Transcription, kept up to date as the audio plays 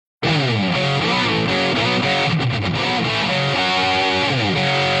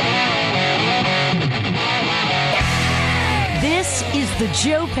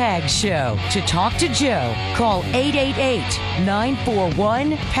Joe Pags Show. To talk to Joe, call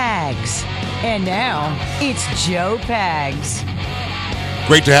 888-941-PAGS. And now, it's Joe Pags.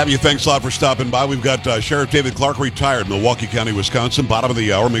 Great to have you. Thanks a lot for stopping by. We've got Sheriff David Clark, retired, Milwaukee County, Wisconsin, bottom of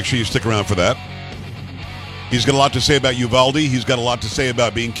the hour. Make sure you stick around for that. He's got a lot to say about Uvalde. He's got a lot to say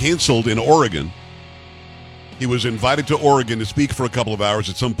about being canceled in Oregon. He was invited to Oregon to speak for a couple of hours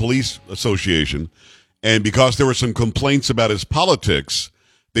at some police association. And because there were some complaints about his politics,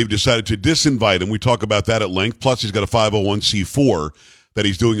 they've decided to disinvite him. We talk about that at length. Plus, he's got a 501c4 that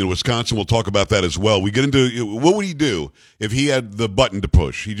he's doing in Wisconsin. We'll talk about that as well. We get into what would he do if he had the button to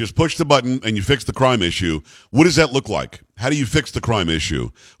push? He just pushed the button and you fix the crime issue. What does that look like? How do you fix the crime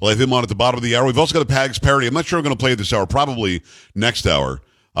issue? We'll have him on at the bottom of the hour. We've also got a PAGS parody. I'm not sure I'm going to play it this hour, probably next hour.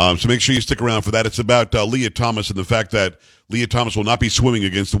 So make sure you stick around for that. It's about Leah Thomas and the fact that Leah Thomas will not be swimming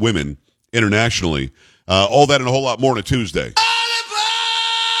against the women internationally. All that and a whole lot more on a Tuesday.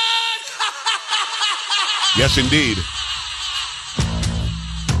 Yes, indeed.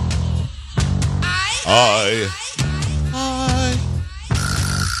 Hi.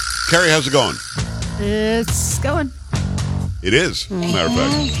 Carrie, how's it going? It's going. It is, as a matter of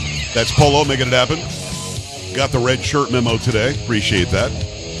fact. That's Polo making it happen. Got the red shirt memo today. Appreciate that.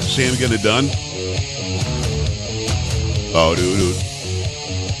 Sam getting it done. Oh, dude.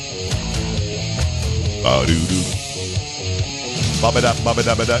 Oh, dude. Ba-ba-da.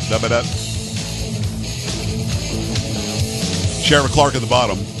 Sheriff Clark at the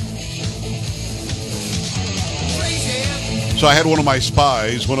bottom. So I had one of my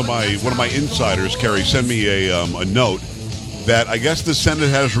spies, one of my insiders, Carrie, send me a note that I guess the Senate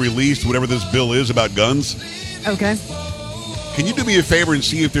has released whatever this bill is about guns. Okay. Can you do me a favor and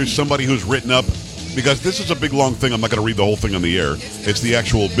see if there's somebody who's written up, because this is a big long thing. I'm not going to read the whole thing on the air. It's the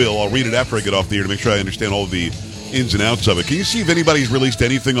actual bill. I'll read it after I get off the air to make sure I understand all of the ins and outs of it. Can you see if anybody's released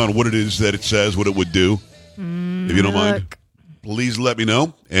anything on what it is that it says, what it would do? If you don't mind, please let me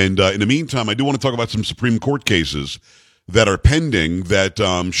know. And in the meantime, I do want to talk about some Supreme Court cases that are pending that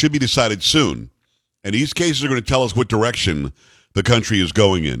should be decided soon. And these cases are going to tell us what direction the country is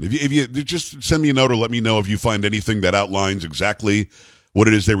going in. If you just send me a note or let me know if you find anything that outlines exactly what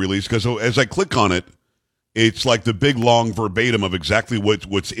it is they released. Because as I click on it, it's like the big, long verbatim of exactly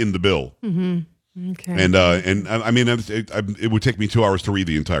what's in the bill. Mm-hmm. Okay. And I mean, it would take me 2 hours to read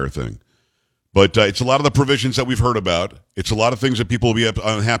the entire thing. But it's a lot of the provisions that we've heard about. It's a lot of things that people will be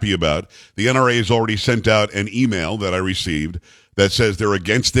unhappy about. The NRA has already sent out an email that I received that says they're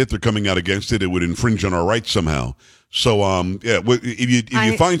against it. They're coming out against it. It would infringe on our rights somehow. So, if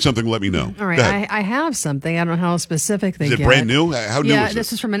you find something, let me know. All right, I have something. I don't know how specific they get. Is it brand new? How new is it? Yeah,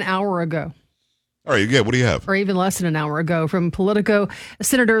 this is from an hour ago. All right, yeah, what do you have? Or even less than an hour ago. From Politico,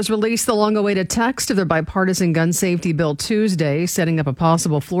 senators released the long-awaited text of their bipartisan gun safety bill Tuesday, setting up a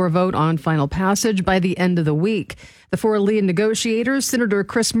possible floor vote on final passage by the end of the week. The four lead negotiators, Senator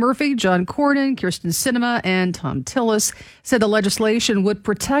Chris Murphy, John Cornyn, Kirsten Sinema, and Tom Tillis, said the legislation would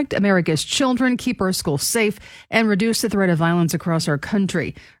protect America's children, keep our schools safe, and reduce the threat of violence across our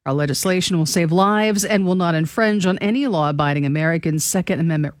country. Our legislation will save lives and will not infringe on any law-abiding Americans' Second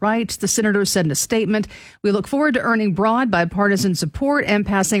Amendment rights, the senators said in a statement. We look forward to earning broad bipartisan support and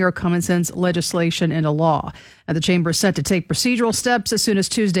passing our common-sense legislation into law. Now, the chamber is set to take procedural steps as soon as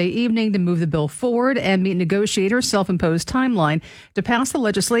Tuesday evening to move the bill forward and meet negotiators' self-imposed timeline to pass the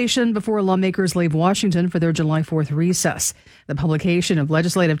legislation before lawmakers leave Washington for their July 4th recess. The publication of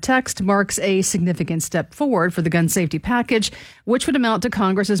legislative text marks a significant step forward for the gun safety package, which would amount to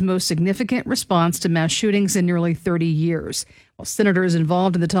Congress's most significant response to mass shootings in nearly 30 years. While senators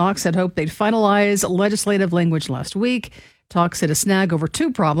involved in the talks had hoped they'd finalize legislative language last week, talks hit a snag over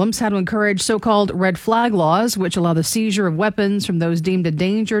two problems: how to encourage so-called red flag laws, which allow the seizure of weapons from those deemed a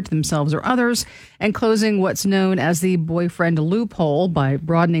danger to themselves or others, and closing what's known as the boyfriend loophole by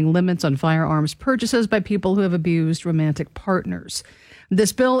broadening limits on firearms purchases by people who have abused romantic partners.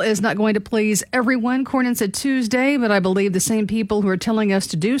 This bill is not going to please everyone, Cornyn said Tuesday, but I believe the same people who are telling us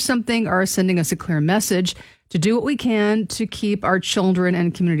to do something are sending us a clear message to do what we can to keep our children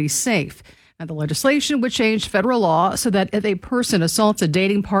and communities safe. Now, the legislation would change federal law so that if a person assaults a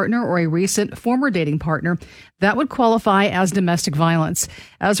dating partner or a recent former dating partner, that would qualify as domestic violence.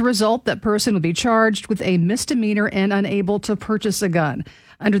 As a result, that person would be charged with a misdemeanor and unable to purchase a gun.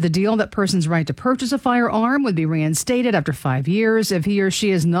 Under the deal, that person's right to purchase a firearm would be reinstated after 5 years if he or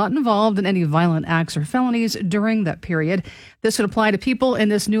she is not involved in any violent acts or felonies during that period. This would apply to people in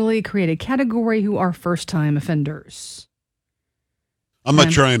this newly created category who are first-time offenders. I'm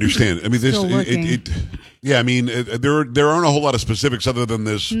not sure I understand. I mean, Still looking. yeah. I mean, there aren't a whole lot of specifics other than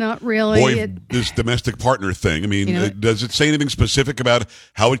this. Not really. This domestic partner thing. I mean, You know, does it say anything specific about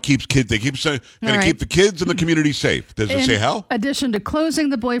how it keeps kids? They keep saying going to keep the kids and the community safe. Does it say how? In addition to closing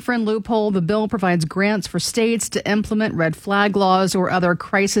the boyfriend loophole, the bill provides grants for states to implement red flag laws or other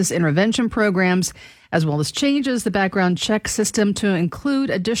crisis intervention programs, as well as changes the background check system to include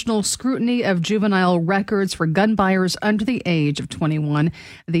additional scrutiny of juvenile records for gun buyers under the age of 21.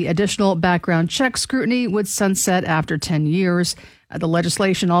 The additional background check scrutiny would sunset after 10 years. The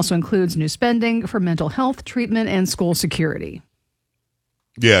legislation also includes new spending for mental health treatment and school security.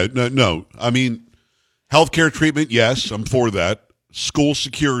 Yeah, no. I mean, healthcare treatment, yes, I'm for that. School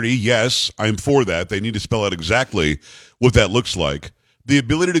security, yes, I'm for that. They need to spell out exactly what that looks like. The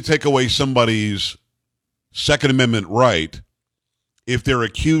ability to take away somebody's Second Amendment right if they're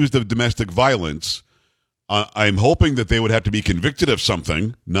accused of domestic violence, I'm hoping that they would have to be convicted of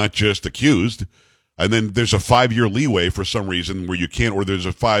something, not just accused. And then there's a 5-year leeway for some reason where you can't, or there's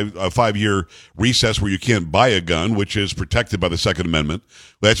a 5-year recess where you can't buy a gun, which is protected by the Second Amendment.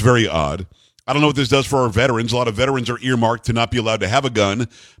 That's very odd. I don't know what this does for our veterans. A lot of veterans are earmarked to not be allowed to have a gun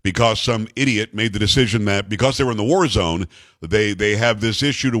because some idiot made the decision that because they were in the war zone, they have this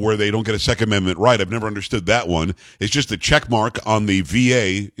issue to where they don't get a Second Amendment right. I've never understood that one. It's just a check mark on the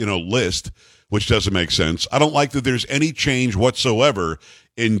VA, list, which doesn't make sense. I don't like that there's any change whatsoever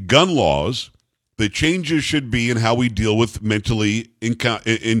in gun laws. The changes should be in how we deal with mentally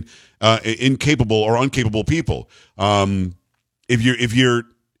incapable or incapable people. If you're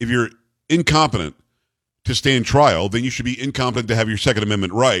incompetent to stand trial, then you should be incompetent to have your Second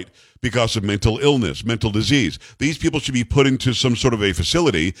Amendment right because of mental illness, mental disease. These people should be put into some sort of a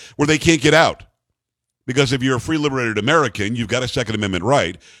facility where they can't get out. Because if you're a free liberated American, you've got a Second Amendment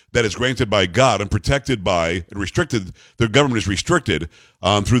right that is granted by God and protected by and restricted. The government is restricted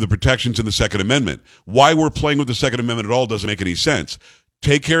through the protections in the Second Amendment. Why we're playing with the Second Amendment at all doesn't make any sense.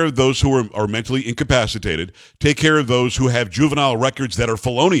 Take care of those who are mentally incapacitated. Take care of those who have juvenile records that are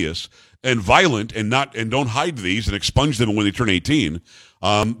felonious and violent and don't hide these and expunge them when they turn 18.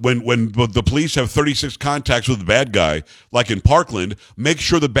 When the police have 36 contacts with the bad guy, like in Parkland, make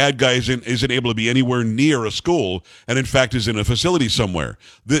sure the bad guy isn't able to be anywhere near a school and, in fact, is in a facility somewhere.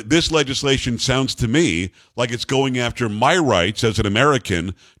 This legislation sounds to me like it's going after my rights as an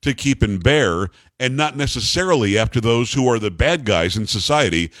American to keep and bear and not necessarily after those who are the bad guys in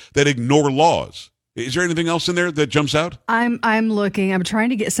society that ignore laws. Is there anything else in there that jumps out? I'm looking. I'm trying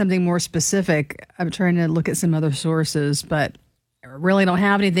to get something more specific. I'm trying to look at some other sources, but I really don't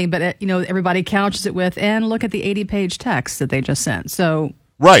have anything. But everybody couches it with, and look at the 80-page text that they just sent. So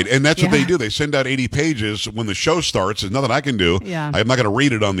right, and that's what they do. They send out 80 pages when the show starts. There's nothing I can do. Yeah. I'm not going to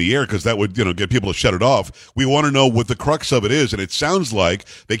read it on the air because that would get people to shut it off. We want to know what the crux of it is, and it sounds like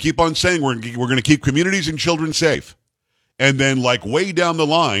they keep on saying we're going to keep communities and children safe. And then, like, way down the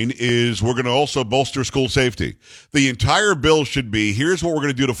line is we're going to also bolster school safety. The entire bill should be, here's what we're going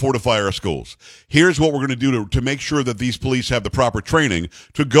to do to fortify our schools. Here's what we're going to do to make sure that these police have the proper training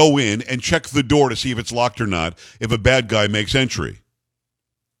to go in and check the door to see if it's locked or not if a bad guy makes entry.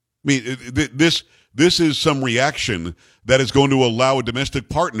 I mean, this is some reaction that is going to allow a domestic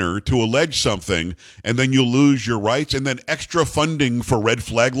partner to allege something, and then you lose your rights, and then extra funding for red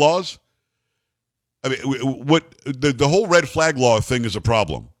flag laws. I mean, what the whole red flag law thing is a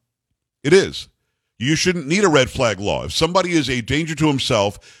problem. It is. You shouldn't need a red flag law. If somebody is a danger to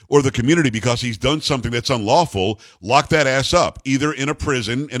himself or the community because he's done something that's unlawful, lock that ass up, either in a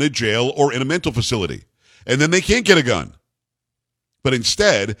prison, in a jail, or in a mental facility. And then they can't get a gun. But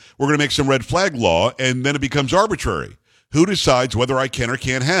instead, we're going to make some red flag law, and then it becomes arbitrary. Who decides whether I can or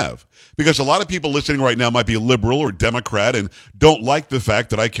can't have? Because a lot of people listening right now might be liberal or Democrat and don't like the fact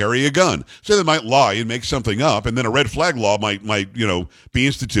that I carry a gun. So they might lie and make something up, and then a red flag law might be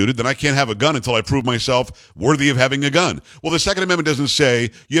instituted. Then I can't have a gun until I prove myself worthy of having a gun. Well, the Second Amendment doesn't say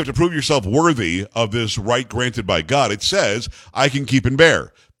you have to prove yourself worthy of this right granted by God. It says I can keep and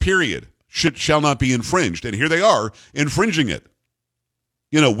bear, period. Shall not be infringed. And here they are infringing it.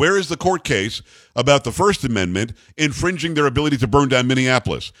 Where is the court case about the First Amendment infringing their ability to burn down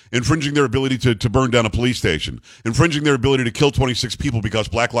Minneapolis, infringing their ability to burn down a police station, infringing their ability to kill 26 people because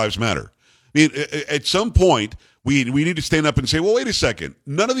Black Lives Matter? I mean, at some point, we need to stand up and say, well, wait a second.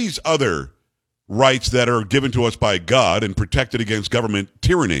 None of these other rights that are given to us by God and protected against government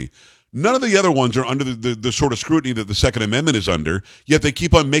tyranny, none of the other ones are under the sort of scrutiny that the Second Amendment is under, yet they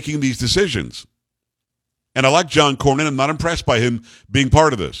keep on making these decisions. And I like John Cornyn. I'm not impressed by him being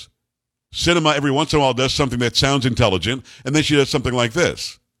part of this. Cinema every once in a while does something that sounds intelligent, and then she does something like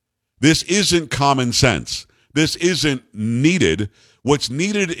this. This isn't common sense. This isn't needed What's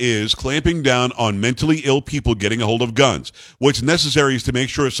needed is clamping down on mentally ill people getting a hold of guns. What's necessary is to make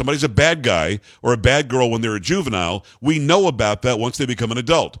sure if somebody's a bad guy or a bad girl when they're a juvenile, we know about that once they become an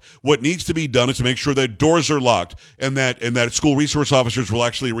adult. What needs to be done is to make sure that doors are locked and that school resource officers will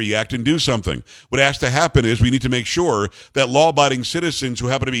actually react and do something. What has to happen is we need to make sure that law-abiding citizens who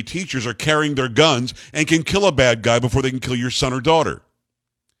happen to be teachers are carrying their guns and can kill a bad guy before they can kill your son or daughter.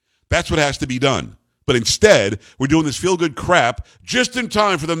 That's what has to be done. But instead, we're doing this feel-good crap just in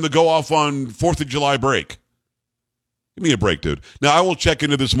time for them to go off on 4th of July break. Give me a break, dude. Now, I will check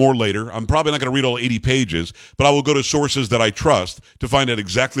into this more later. I'm probably not going to read all 80 pages, but I will go to sources that I trust to find out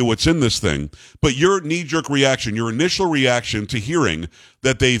exactly what's in this thing. But your knee-jerk reaction, your initial reaction to hearing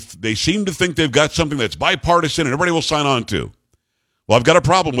that they seem to think they've got something that's bipartisan and everybody will sign on to. Well, I've got a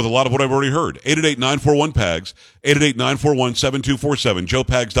problem with a lot of what I've already heard. 888-941-PAGS, 888-941-7247,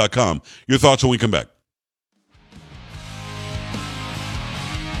 joepags.com. Your thoughts when we come back.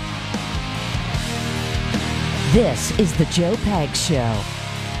 This is the Joe Pags Show.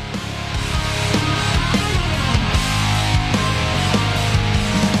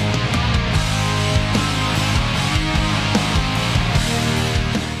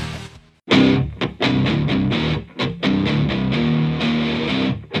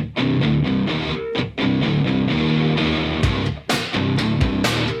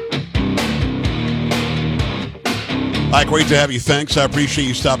 Hi, great to have you. Thanks. I appreciate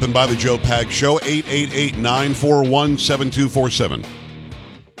you stopping by the Joe Pags Show. 888-941-7247.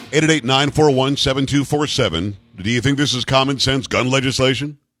 888-941-7247. Do you think this is common sense gun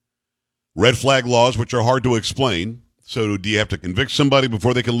legislation? Red flag laws, which are hard to explain. So do you have to convict somebody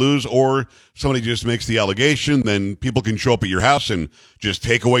before they can lose, or somebody just makes the allegation, then people can show up at your house and just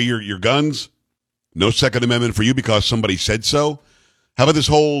take away your guns? No Second Amendment for you because somebody said so? How about this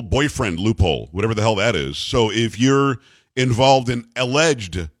whole boyfriend loophole, whatever the hell that is? So if you're involved in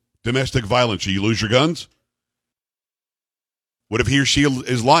alleged domestic violence, you lose your guns? What if he or she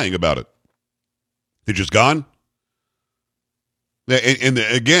is lying about it? They're just gone? And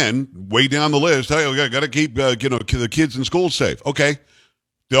again, way down the list, hey, we got to keep the kids in school safe. Okay.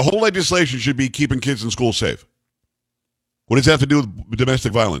 The whole legislation should be keeping kids in school safe. What does that have to do with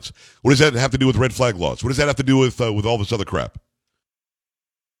domestic violence? What does that have to do with red flag laws? What does that have to do with all this other crap?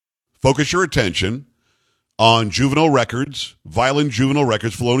 Focus your attention on juvenile records, violent juvenile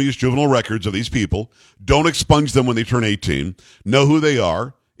records, felonious juvenile records of these people. Don't expunge them when they turn 18. Know who they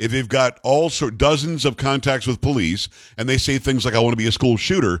are. If they've got dozens of contacts with police and they say things like, I want to be a school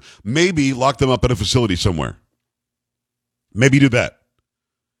shooter, maybe lock them up in a facility somewhere. Maybe do that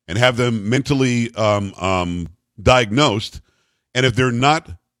and have them mentally diagnosed. And if they're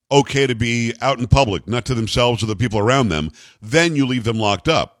not okay to be out in public, not to themselves or the people around them, then you leave them locked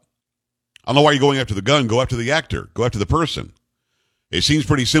up. I don't know why you're going after the gun. Go after the actor. Go after the person. It seems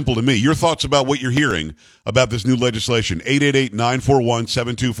pretty simple to me. Your thoughts about what you're hearing about this new legislation.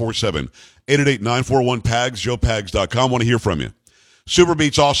 888-941-7247. 888-941-PAGS, joepags.com. Want to hear from you. Super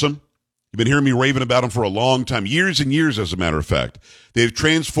Beat's awesome. You've been hearing me raving about them for a long time. Years and years, as a matter of fact. They've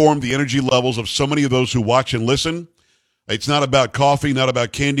transformed the energy levels of so many of those who watch and listen. It's not about coffee, not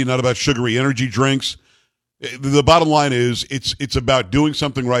about candy, not about sugary energy drinks. The bottom line is it's about doing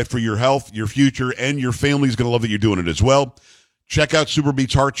something right for your health, your future, and your family's going to love that you're doing it as well. Check out Super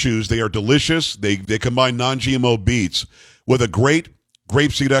Beets Heart Chews. They are delicious. They combine non-GMO beets with a great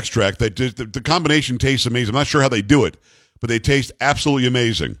grapeseed extract. The combination tastes amazing. I'm not sure how they do it, but they taste absolutely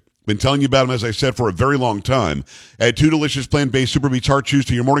amazing. Been telling you about them, as I said, for a very long time. Add 2 delicious plant-based Super Beets Heart Chews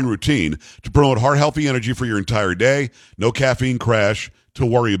to your morning routine to promote heart-healthy energy for your entire day. No caffeine crash to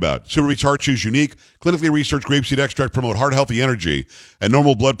worry about. Super Beets Heart Chews unique, clinically researched grapeseed extract promote heart-healthy energy and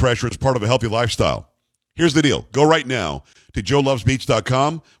normal blood pressure as part of a healthy lifestyle. Here's the deal. Go right now to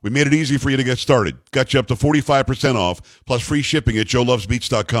joelovesbeats.com. We made it easy for you to get started. Got you up to 45% off, plus free shipping at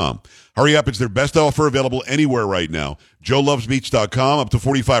joelovesbeats.com. Hurry up. It's their best offer available anywhere right now. joelovesbeats.com, up to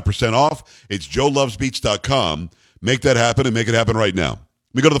 45% off. It's joelovesbeats.com. Make that happen and make it happen right now.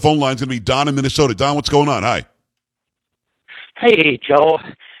 We go to the phone line. It's going to be Don in Minnesota. Don, what's going on? Hi. Hey, Joe.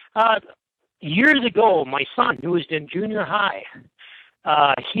 Years ago, my son, who was in junior high,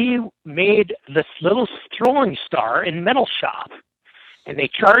 he made this little throwing star in metal shop, and they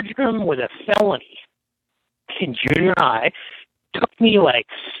charged him with a felony in junior high. Took me like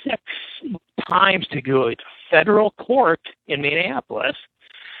 6 times to go to federal court in Minneapolis,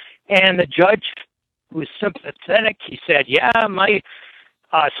 and the judge was sympathetic. He said, yeah, my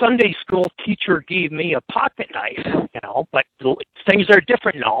Sunday school teacher gave me a pocket knife, but things are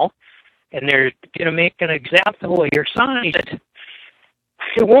different now, and they're going to make an example of your son. He said,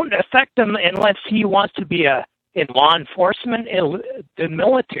 it won't affect him unless he wants to be a in law enforcement and the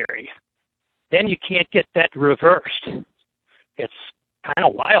military. Then you can't get that reversed. It's kind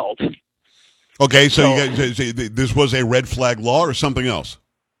of wild. Okay, so you guys, this was a red flag law or something else?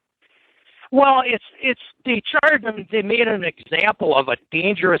 Well, it's they charged him. They made an example of a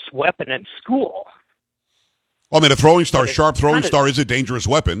dangerous weapon in school. Well, I mean, a throwing star, sharp throwing star, is a dangerous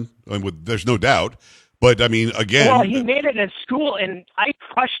weapon. I mean, there's no doubt. But I mean, again. Well, he made it in school, and I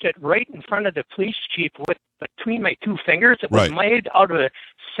crushed it right in front of the police chief with between my two fingers. It was made out of a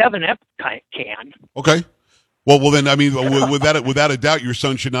 7-Up can. Okay. Well, then, I mean, without a doubt, your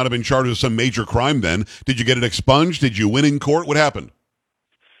son should not have been charged with some major crime. Then, did you get it expunged? Did you win in court? What happened?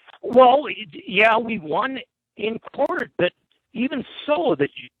 Well, yeah, we won in court, but even so, the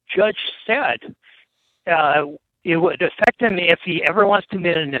judge said it would affect him if he ever wants to be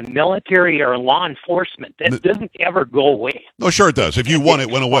in the military or law enforcement. That doesn't ever go away. Oh, sure it does. If you won,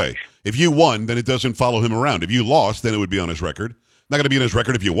 it went away. If you won, then it doesn't follow him around. If you lost, then it would be on his record. Not going to be on his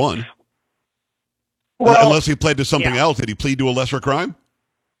record if you won. Well, unless he pled to something else. Did he plead to a lesser crime?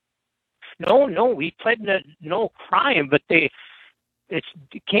 No, we pled to no crime, but it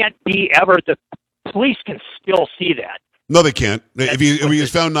can't be ever. The police can still see that. No, they can't. If he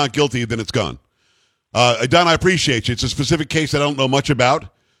is found not guilty, then it's gone. Don, I appreciate you. It's a specific case I don't know much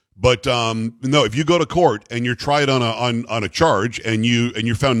about, but no, if you go to court and you're tried on a charge and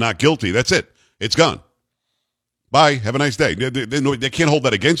you're found not guilty, that's it. It's gone. Bye. Have a nice day. They can't hold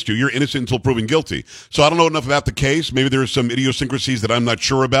that against you. You're innocent until proven guilty. So I don't know enough about the case. Maybe there are some idiosyncrasies that I'm not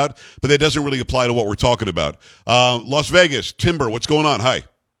sure about, but that doesn't really apply to what we're talking about. Las Vegas, Timber, what's going on? Hi.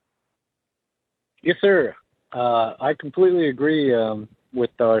 Yes, sir. I completely agree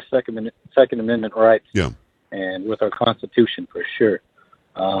with our Second Amendment rights, and with our Constitution for sure.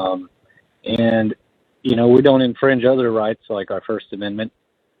 And we don't infringe other rights like our First Amendment.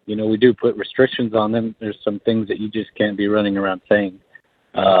 We do put restrictions on them. There's some things that you just can't be running around saying.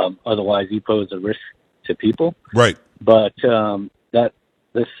 Otherwise, you pose a risk to people. Right. But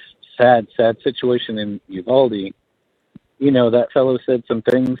this sad situation in Uvalde, that fellow said some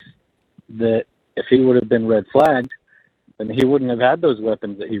things that if he would have been red flagged, then he wouldn't have had those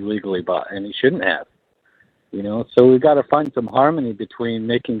weapons that he legally bought, and he shouldn't have. So we've got to find some harmony between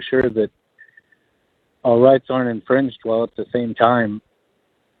making sure that our rights aren't infringed while at the same time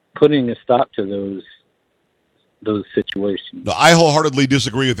putting a stop to those situations. No, I wholeheartedly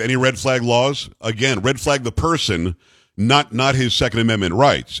disagree with any red flag laws. Again, red flag the person, not his Second Amendment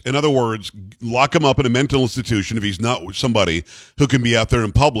rights. In other words, lock him up in a mental institution if he's not somebody who can be out there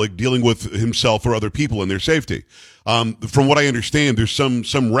in public dealing with himself or other people and their safety. From what I understand, there's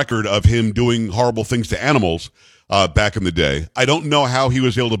some record of him doing horrible things to animals back in the day. I don't know how he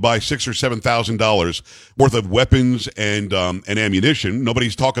was able to buy $6,000 or $7,000 worth of weapons and ammunition.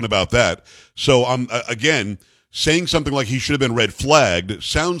 Nobody's talking about that. So again, saying something like he should have been red flagged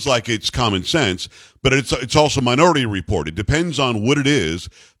sounds like it's common sense, but it's also Minority Report. It depends on what it is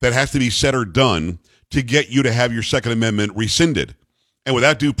that has to be said or done to get you to have your Second Amendment rescinded. And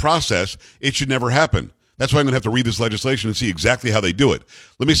without due process, it should never happen. That's why I'm going to have to read this legislation and see exactly how they do it.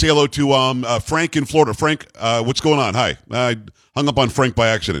 Let me say hello to Frank in Florida. Frank, what's going on? Hi. I hung up on Frank by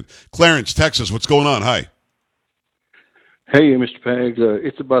accident. Clarence, Texas, what's going on? Hi. Hey, Mr. Pags,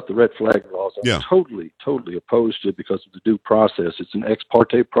 it's about the red flag laws. I'm totally opposed to it because of the due process. It's an ex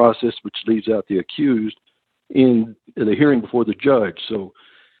parte process which leaves out the accused in the hearing before the judge. So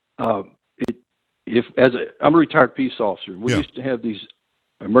I'm a retired peace officer. We used to have these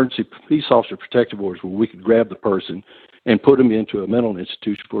emergency police officer protective orders where we could grab the person and put them into a mental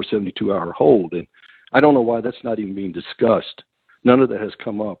institution for a 72-hour hold. And I don't know why that's not even being discussed. None of that has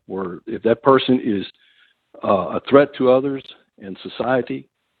come up, where if that person is a threat to others and society,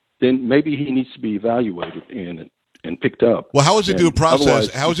 then maybe he needs to be evaluated and picked up. Well, how is it due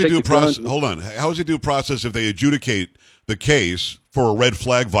process? How is it due process? Hold on. How is it due process if they adjudicate the case for a red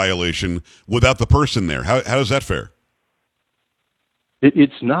flag violation without the person there? How is that fair?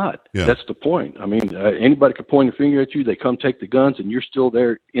 It's not. Yeah. That's the point. I mean, anybody can point a finger at you. They come take the guns, and you're still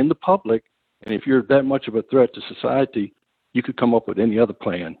there in the public. And if you're that much of a threat to society, you could come up with any other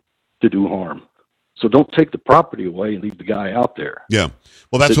plan to do harm. So don't take the property away and leave the guy out there. Yeah.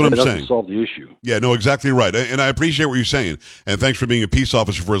 Well, that's what I'm saying. That doesn't solve the issue. Yeah, no, exactly right. And I appreciate what you're saying. And thanks for being a peace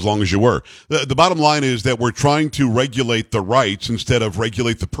officer for as long as you were. The bottom line is that we're trying to regulate the rights instead of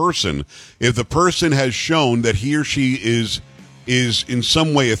regulate the person. If the person has shown that he or she is in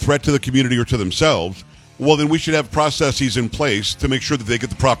some way a threat to the community or to themselves, well, then we should have processes in place to make sure that they get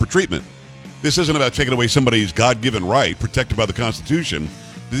the proper treatment. This isn't about taking away somebody's God-given right protected by the Constitution.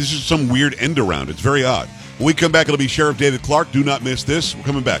 This is some weird end around. It's very odd. When we come back, it'll be Sheriff David Clark. Do not miss this. We're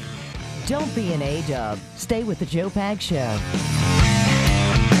coming back. Don't be an A-dub. Stay with the Joe Pag Show.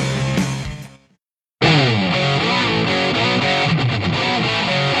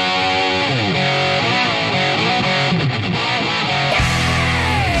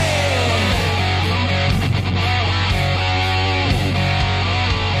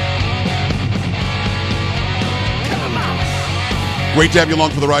 Great to have you along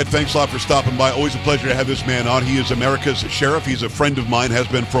for the ride. Thanks a lot for stopping by. Always a pleasure to have this man on. He is America's sheriff. He's a friend of mine, has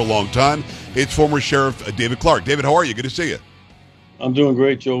been for a long time. It's former Sheriff David Clark. David, how are you? Good to see you. I'm doing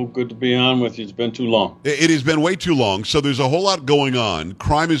great, Joe. Good to be on with you. It's been too long. It has been way too long. So there's a whole lot going on.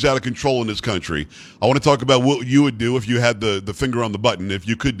 Crime is out of control in this country. I want to talk about what you would do if you had the finger on the button, if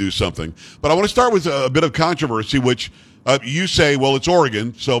you could do something. But I want to start with a bit of controversy, which you say, well, it's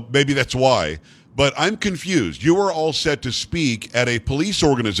Oregon, so maybe that's why. But I'm confused. You were all set to speak at a police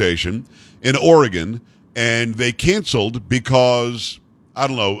organization in Oregon, and they canceled because, I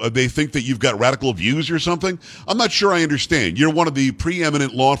don't know, they think that you've got radical views or something? I'm not sure I understand. You're one of the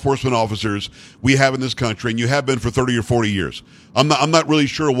preeminent law enforcement officers we have in this country, and you have been for 30 or 40 years. I'm not really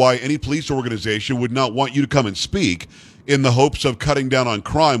sure why any police organization would not want you to come and speak in the hopes of cutting down on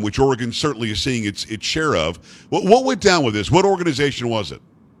crime, which Oregon certainly is seeing its share of. What went down with this? What organization was it?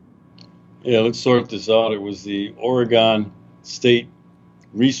 Yeah, let's sort this out. It was the Oregon State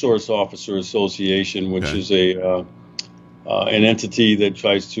Resource Officer Association, which is an entity that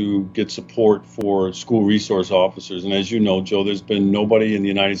tries to get support for school resource officers. And as you know, Joe, there's been nobody in the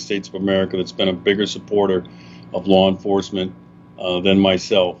United States of America that's been a bigger supporter of law enforcement than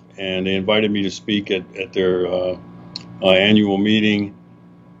myself. And they invited me to speak at their annual meeting.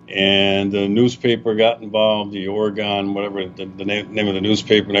 And the newspaper got involved, the Oregon, whatever the name of the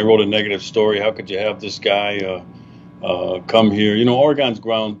newspaper, and I wrote a negative story. How could you have this guy come here? You know, Oregon's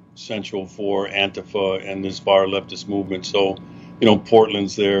ground central for Antifa and this far leftist movement. So, you know,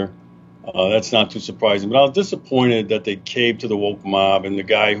 Portland's there. That's not too surprising. But I was disappointed that they caved to the woke mob. And the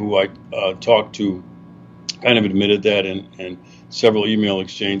guy who I talked to kind of admitted that in several email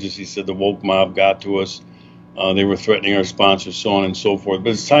exchanges. He said the woke mob got to us. They were threatening our sponsors, so on and so forth.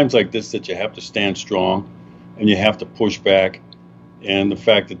 But it's times like this that you have to stand strong and you have to push back. And the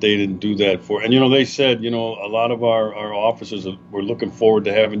fact that they didn't do that and, you know, they said, you know, a lot of our officers were looking forward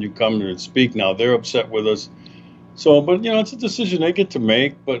to having you come here and speak. Now they're upset with us. So, but, you know, it's a decision they get to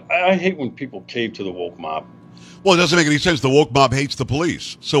make. But I hate when people cave to the woke mob. Well, it doesn't make any sense. The woke mob hates the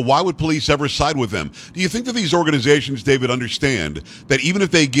police. So why would police ever side with them? Do you think that these organizations, David, understand that even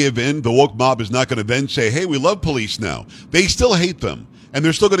if they give in, the woke mob is not going to then say, hey, we love police now. They still hate them. And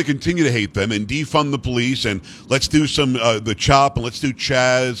they're still going to continue to hate them and defund the police. And let's do some the CHOP and let's do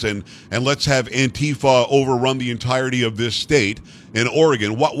Chaz and let's have Antifa overrun the entirety of this state in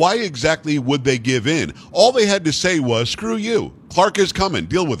Oregon. Why exactly would they give in? All they had to say was, screw you. Clark is coming.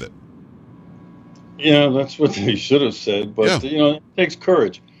 Deal with it. Yeah, that's what they should have said. But, you know, it takes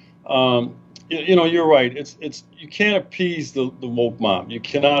courage. You know, you're right. It's you can't appease the woke mob. You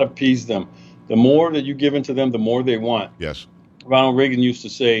cannot appease them. The more that you give into them, the more they want. Yes. Ronald Reagan used to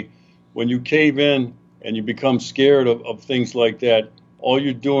say, when you cave in and you become scared of things like that, all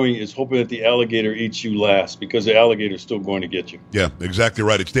you're doing is hoping that the alligator eats you last, because the alligator's still going to get you. Yeah, exactly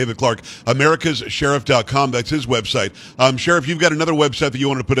right. It's David Clark, americassheriff.com. That's his website. Sheriff, you've got another website that you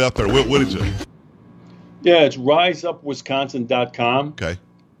want to put out there. What is it? Yeah, it's riseupwisconsin.com. Okay.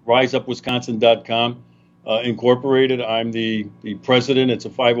 Riseupwisconsin.com. Incorporated. I'm the president. It's a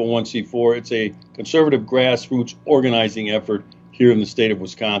 501c4. It's a conservative grassroots organizing effort here in the state of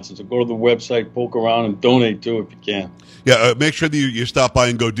Wisconsin. So go to the website, poke around, and donate to it if you can. Yeah, make sure that you stop by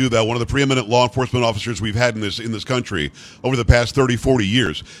and go do that. One of the preeminent law enforcement officers we've had in this country over the past 30, 40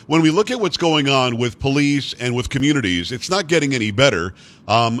 years. When we look at what's going on with police and with communities, it's not getting any better.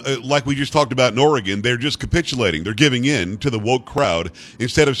 Like we just talked about in Oregon, they're just capitulating. They're giving in to the woke crowd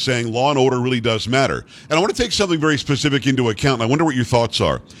instead of saying law and order really does matter. And I want to take something very specific into account, and I wonder what your thoughts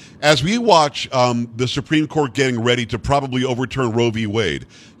are. As we watch the Supreme Court getting ready to probably overturn Roe v. Wade,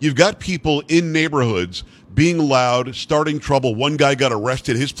 you've got people in neighborhoods being loud, starting trouble. One guy got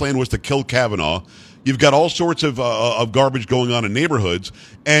arrested. His plan was to kill Kavanaugh. You've got all sorts of garbage going on in neighborhoods,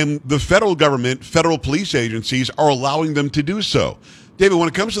 and the federal government, federal police agencies are allowing them to do so. David, when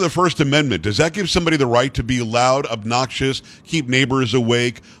it comes to the First Amendment, does that give somebody the right to be loud, obnoxious, keep neighbors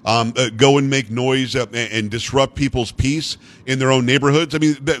awake, go and make noise and disrupt people's peace in their own neighborhoods? I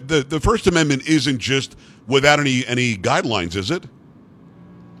mean, the First Amendment isn't just without any guidelines, is it?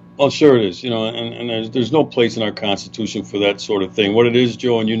 Well, sure it is. You know, and there's no place in our Constitution for that sort of thing. What it is,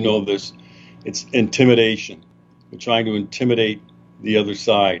 Joe, and you know this, it's intimidation. We're trying to intimidate the other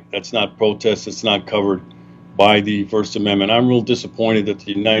side. That's not protest. It's not covered by the First Amendment. I'm real disappointed that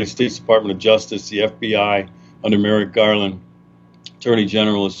the United States Department of Justice, the FBI, under Merrick Garland, Attorney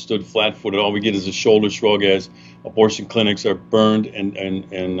General, has stood flat-footed. All we get is a shoulder shrug as abortion clinics are burned and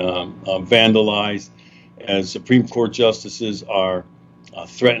vandalized, as Supreme Court justices are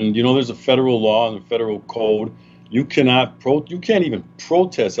threatened. You know, there's a federal law and a federal code. You can't even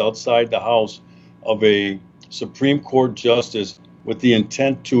protest outside the house of a Supreme Court justice with the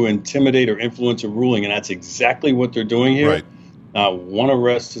intent to intimidate or influence a ruling, and that's exactly what they're doing here. Right. Not one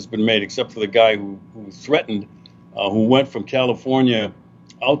arrest has been made, except for the guy who threatened, who went from California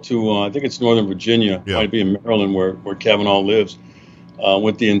out to, I think it's Northern Virginia, might be in Maryland where Kavanaugh lives,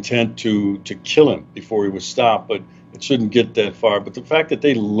 with the intent to kill him before he was stopped. But it shouldn't get that far. But the fact that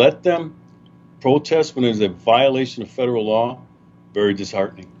they let them protest when there's a violation of federal law, very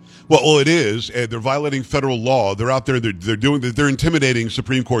disheartening. Well, it is. They're violating federal law. They're out there. They're intimidating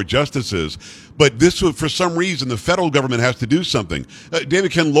Supreme Court justices. But this, for some reason, the federal government has to do something.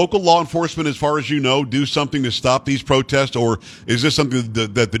 David, can local law enforcement, as far as you know, do something to stop these protests, or is this something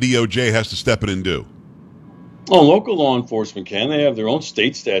that the DOJ has to step in and do? Well, local law enforcement can. They have their own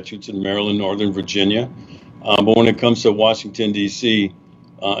state statutes in Maryland, Northern Virginia. But when it comes to Washington, D.C.,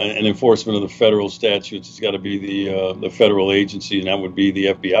 and enforcement of the federal statutes, it's got to be the federal agency, and that would be the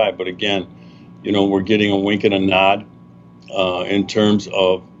FBI. But again, you know, we're getting a wink and a nod in terms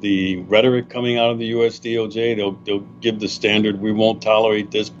of the rhetoric coming out of the U.S. DOJ. They'll give the standard, we won't tolerate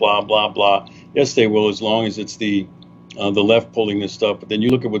this, blah, blah, blah. Yes, they will, as long as it's the left pulling this stuff. But then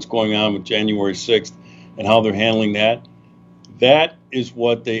you look at what's going on with January 6th and how they're handling that. That is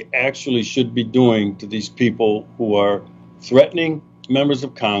what they actually should be doing to these people who are threatening members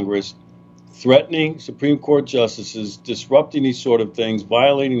of Congress, threatening Supreme Court justices, disrupting these sort of things,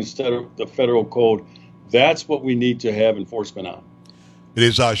 violating the federal code. That's what we need to have enforcement on. It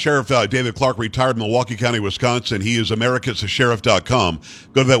is Sheriff David Clark, retired in Milwaukee County, Wisconsin. He is americassheriff.com.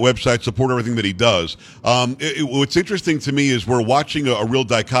 Go to that website, support everything that he does. What's interesting to me is we're watching a real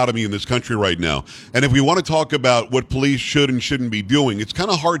dichotomy in this country right now. And if we want to talk about what police should and shouldn't be doing, it's kind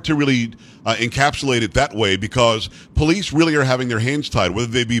of hard to really encapsulate it that way, because police really are having their hands tied, whether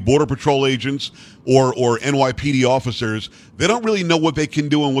they be Border Patrol agents or NYPD officers. They don't really know what they can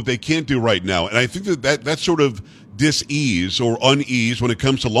do and what they can't do right now. And I think that sort of dis-ease or unease when it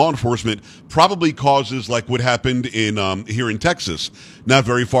comes to law enforcement probably causes like what happened in here in Texas, not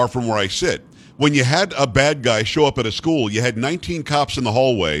very far from where I sit. When you had a bad guy show up at a school, you had 19 cops in the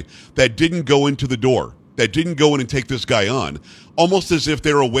hallway that didn't go into the door, that didn't go in and take this guy on, almost as if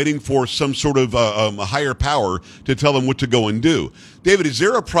they were waiting for some sort of a higher power to tell them what to go and do. David, is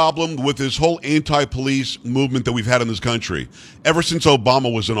there a problem with this whole anti-police movement that we've had in this country ever since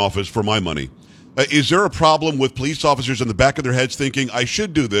Obama was in office, for my money? Is there a problem with police officers in the back of their heads thinking, I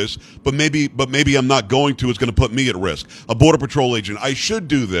should do this, but maybe I'm not going to, it's going to put me at risk? A Border Patrol agent, I should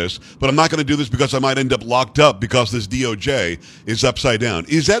do this, but I'm not going to do this because I might end up locked up because this DOJ is upside down.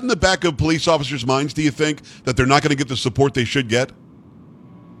 Is that in the back of police officers' minds, do you think, that they're not going to get the support they should get?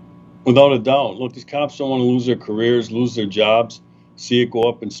 Without a doubt. Look, these cops don't want to lose their careers, lose their jobs, see it go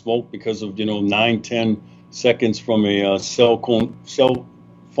up in smoke because of, 9-10 seconds from a cell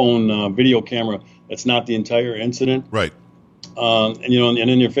phone video camera. That's not the entire incident. Right. And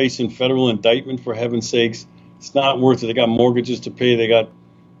then they're facing federal indictment, for heaven's sakes. It's not worth it. They got mortgages to pay. They got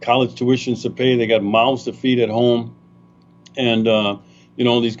college tuitions to pay. They got mouths to feed at home. And,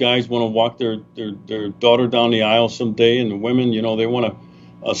 these guys want to walk their daughter down the aisle someday. And the women, they want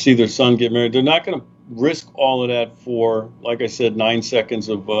to see their son get married. They're not going to risk all of that for, like I said, 9 seconds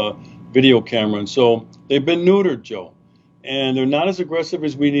of video camera. And so they've been neutered, Joe. And they're not as aggressive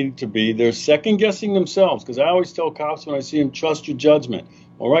as we need to be. They're second-guessing themselves, because I always tell cops when I see them, trust your judgment.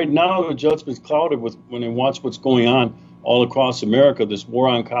 Well, right now, the judgment's clouded when they watch what's going on all across America, this war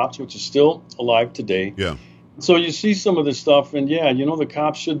on cops, which is still alive today. Yeah. So you see some of this stuff, and, the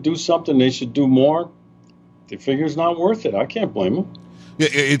cops should do something. They should do more. They figure it's not worth it. I can't blame them. Yeah,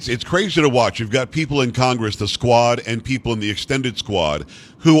 it's crazy to watch. You've got people in Congress, the squad, and people in the extended squad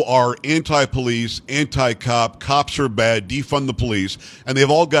who are anti-police, anti-cop, cops are bad, defund the police, and they've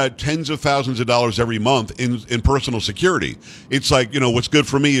all got tens of thousands of dollars every month in personal security. It's like, what's good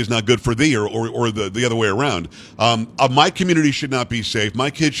for me is not good for thee, or the other way around. My community should not be safe. My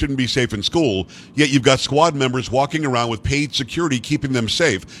kids shouldn't be safe in school, yet you've got squad members walking around with paid security keeping them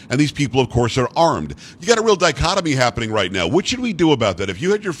safe, and these people, of course, are armed. You got a real dichotomy happening right now. What should we do about that? If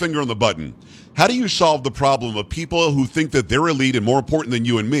you had your finger on the button, how do you solve the problem of people who think that they're elite and more important than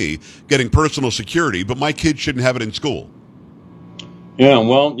you and me getting personal security, but my kids shouldn't have it in school? Yeah,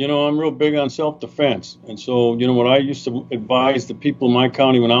 well, I'm real big on self-defense. And so, what I used to advise the people in my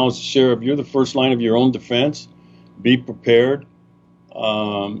county when I was the sheriff, you're the first line of your own defense. be prepared.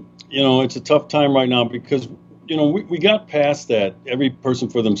 It's a tough time right now because, we got past that every person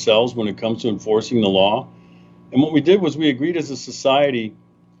for themselves when it comes to enforcing the law. And what we did was we agreed as a society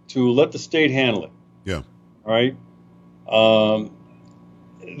to let the state handle it. Yeah. All right.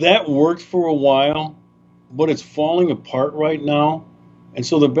 That worked for a while, but it's falling apart right now. And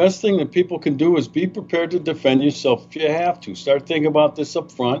so the best thing that people can do is be prepared to defend yourself if you have to. Start thinking about this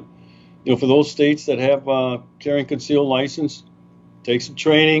up front. For those states that have carry and conceal license, take some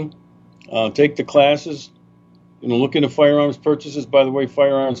training, take the classes. Look into firearms purchases. By the way,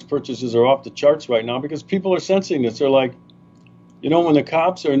 firearms purchases are off the charts right now because people are sensing this. They're like, when the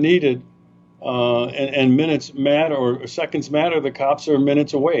cops are needed and minutes matter or seconds matter, the cops are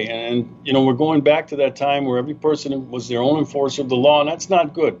minutes away. And we're going back to that time where every person was their own enforcer of the law, and that's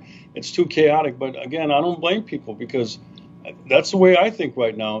not good. It's too chaotic. But again, I don't blame people because that's the way I think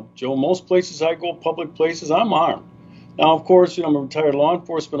right now, Joe. Most places I go, public places, I'm armed. Now, of course, I'm a retired law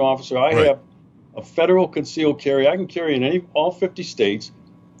enforcement officer. I have a federal concealed carry. I can carry in all 50 states.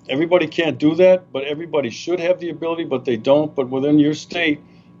 Everybody can't do that, but everybody should have the ability, but they don't. But within your state,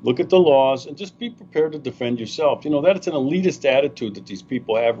 look at the laws and just be prepared to defend yourself. That it's an elitist attitude that these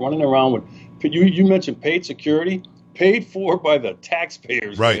people have running around with. You mentioned paid security, paid for by the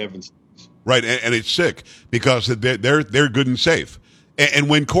taxpayers. Right. Right, and it's sick because they're good and safe. And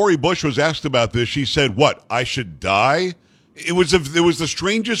when Cori Bush was asked about this, she said, "What? I should die?" It was the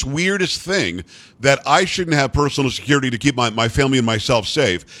strangest, weirdest thing that I shouldn't have personal security to keep my family and myself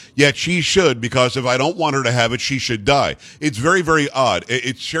safe, yet she should, because if I don't want her to have it, she should die. It's very, very odd.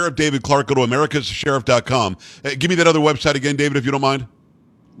 It's Sheriff David Clark. Go to americassheriff.com. Give me that other website again, David, if you don't mind.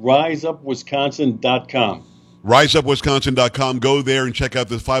 RiseUpWisconsin.com. RiseUpWisconsin.com. Go there and check out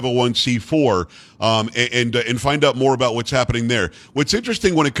the 501c4 and find out more about what's happening there. What's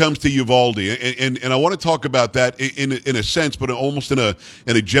interesting when it comes to Uvalde, and I want to talk about that in a sense, but almost in a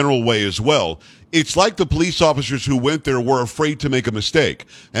general way as well. It's like the police officers who went there were afraid to make a mistake.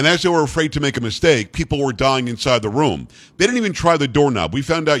 And as they were afraid to make a mistake, people were dying inside the room. They didn't even try the doorknob. We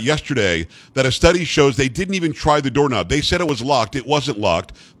found out yesterday that a study shows they didn't even try the doorknob. They said it was locked. It wasn't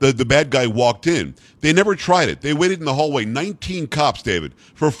locked. The bad guy walked in. They never tried it. They waited in the hallway. 19 cops, David,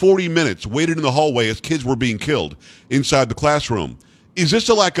 for 40 minutes, waited in the hallway as kids were being killed inside the classroom. Is this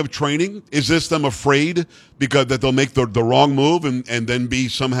a lack of training? Is this them afraid because that they'll make the wrong move and then be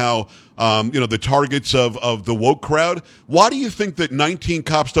somehow the targets of the woke crowd? Why do you think that 19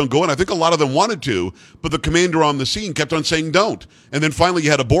 cops don't go in? I think a lot of them wanted to, but the commander on the scene kept on saying don't. And then finally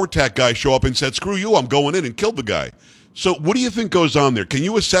you had a BORTAC guy show up and said, "Screw you, I'm going in," and killed the guy. So what do you think goes on there? Can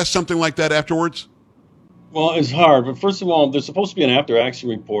you assess something like that afterwards? Well, it's hard, but first of all, there's supposed to be an after-action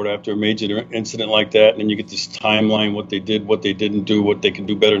report after a major incident like that, and then you get this timeline, what they did, what they didn't do, what they can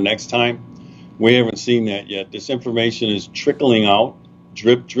do better next time. We haven't seen that yet. This information is trickling out,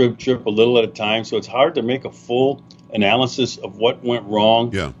 drip, drip, drip, a little at a time, so it's hard to make a full analysis of what went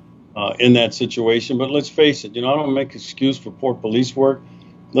wrong in that situation. But let's face it, I don't make excuse for poor police work.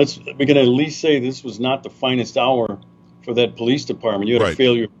 We can at least say this was not the finest hour for that police department. You had a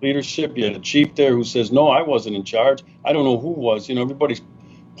failure of leadership. You had a chief there who says, "No, I wasn't in charge. I don't know who was." Everybody's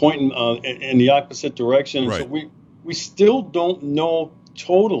pointing in the opposite direction. Right. So we still don't know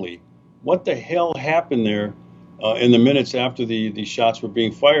totally what the hell happened there in the minutes after the shots were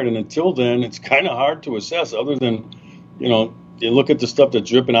being fired. And until then, it's kind of hard to assess other than, you look at the stuff that's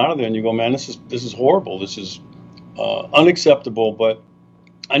dripping out of there and you go, man, this is horrible. This is unacceptable. But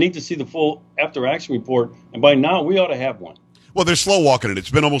I need to see the full after-action report, and by now we ought to have one. Well, they're slow walking it. It's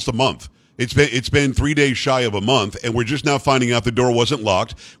been almost a month. It's been 3 days shy of a month, and we're just now finding out the door wasn't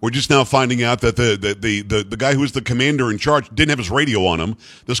locked. We're just now finding out that the guy who was the commander in charge didn't have his radio on him.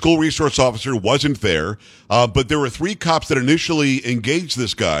 The school resource officer wasn't there, but there were 3 cops that initially engaged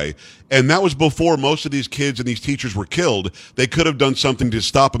this guy, and that was before most of these kids and these teachers were killed. They could have done something to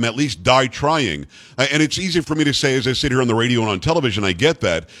stop him, at least die trying. And it's easy for me to say as I sit here on the radio and on television, I get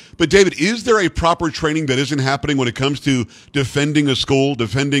that. But David, is there a proper training that isn't happening when it comes to defending a school,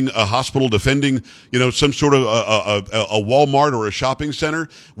 defending a hospital, defending, some sort of a Walmart or a shopping center?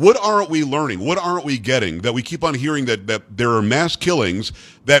 What aren't we learning? What aren't we getting that we keep on hearing that there are mass killings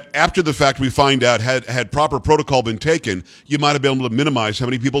that after the fact we find out had proper protocol been taken, you might have been able to minimize how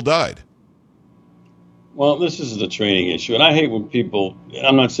many people died? Well, this is the training issue. And I hate when people,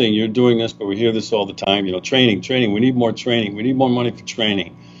 I'm not saying you're doing this, but we hear this all the time, training. We need more training. We need more money for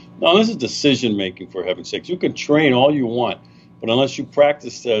training. No, this is decision making, for heaven's sakes. You can train all you want, but unless you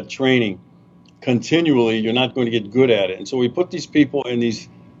practice training continually, you're not going to get good at it. And so we put these people in these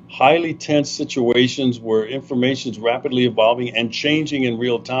highly tense situations where information is rapidly evolving and changing in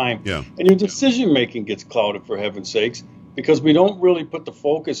real time. Yeah. And your decision making gets clouded, for heaven's sakes, because we don't really put the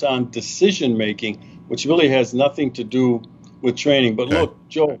focus on decision making, which really has nothing to do with training. But look,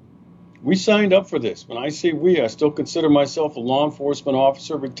 Joe, we signed up for this. When I say we, I still consider myself a law enforcement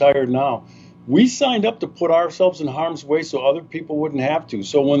officer, retired now. We signed up to put ourselves in harm's way so other people wouldn't have to.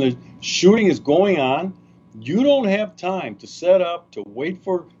 So when the shooting is going on, you don't have time to set up, to wait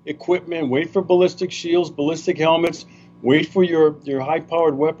for equipment, wait for ballistic shields, ballistic helmets, wait for your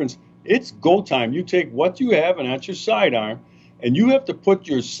high-powered weapons. It's go time. You take what you have, and that's your sidearm, and you have to put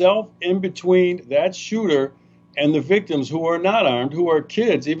yourself in between that shooter and the victims who are not armed, who are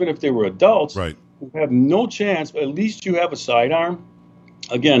kids, even if they were adults, right, who have no chance, but at least you have a sidearm.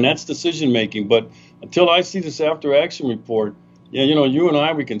 Again, that's decision making. But until I see this after action report, yeah, you and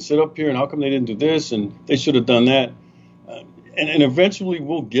I, we can sit up here and how come they didn't do this and they should have done that. And eventually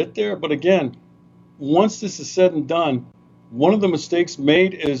we'll get there. But again, once this is said and done, one of the mistakes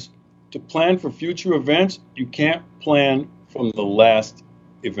made is to plan for future events. You can't plan from the last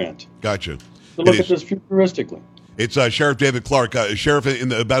event. Gotcha. So look at this futuristically. It's Sheriff David Clark. Sheriff,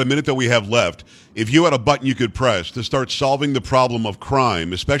 in about a minute that we have left, if you had a button you could press to start solving the problem of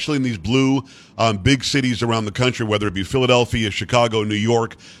crime, especially in these blue big cities around the country, whether it be Philadelphia, Chicago, New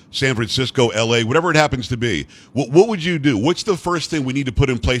York, San Francisco, L.A., whatever it happens to be, what would you do? What's the first thing we need to put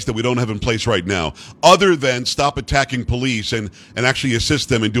in place that we don't have in place right now, other than stop attacking police and actually assist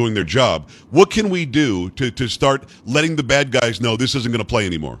them in doing their job? What can we do to start letting the bad guys know this isn't going to play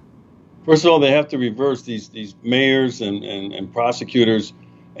anymore? First of all, they have to reverse these mayors and prosecutors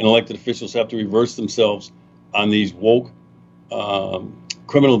and elected officials have to reverse themselves on these woke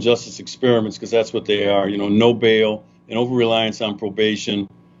criminal justice experiments, because that's what they are. No bail, an over-reliance on probation,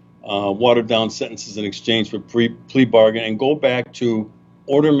 watered down sentences in exchange for plea bargain, and go back to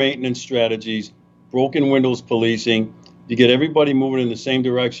order maintenance strategies, broken windows policing. You get everybody moving in the same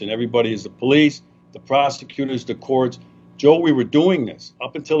direction. Everybody is the police, the prosecutors, the courts. Joe, we were doing this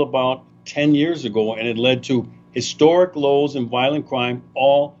up until about 10 years ago, and it led to historic lows in violent crime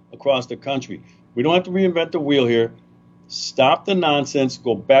all across the country. We don't have to reinvent the wheel here. Stop the nonsense,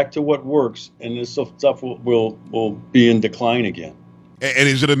 go back to what works, and this stuff will be in decline again. And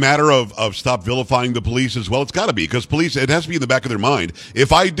is it a matter of stop vilifying the police as well? It's got to be, because police, it has to be in the back of their mind.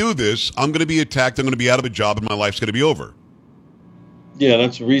 If I do this, I'm going to be attacked, I'm going to be out of a job, and my life's going to be over. Yeah,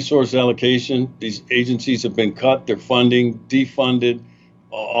 that's resource allocation. These agencies have been cut, their funding, defunded,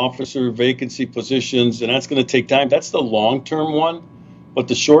 officer vacancy positions, and that's going to take time. That's the long-term one. But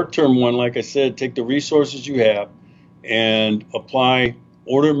the short-term one, like I said, take the resources you have and apply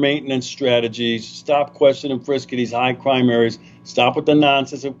order maintenance strategies, stop question and frisk in these high crime areas, stop with the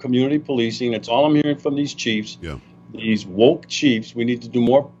nonsense of community policing. That's all I'm hearing from these chiefs. Yeah. These woke chiefs. We need to do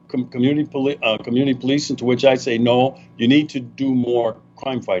more community policing, to which I say, no, you need to do more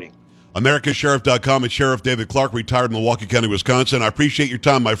crime fighting. AmericaSheriff.com. It's Sheriff David Clark, retired in Milwaukee County, Wisconsin. I appreciate your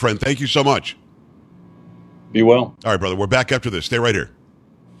time, my friend. Thank you so much. Be well. All right, brother. We're back after this. Stay right here.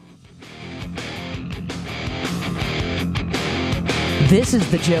 This is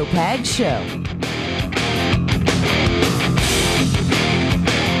the Joe Pags Show.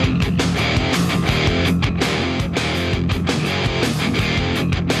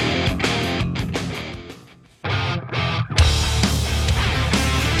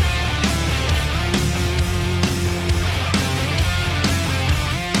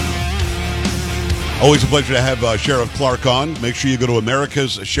 Always a pleasure to have Sheriff Clark on. Make sure you go to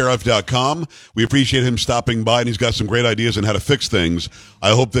americassheriff.com. We appreciate him stopping by, and he's got some great ideas on how to fix things. I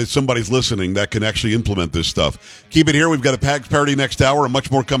hope that somebody's listening that can actually implement this stuff. Keep it here. We've got a Pags parody next hour and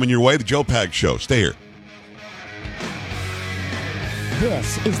much more coming your way. The Joe Pags Show. Stay here.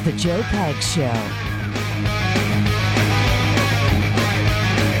 This is the Joe Pags Show.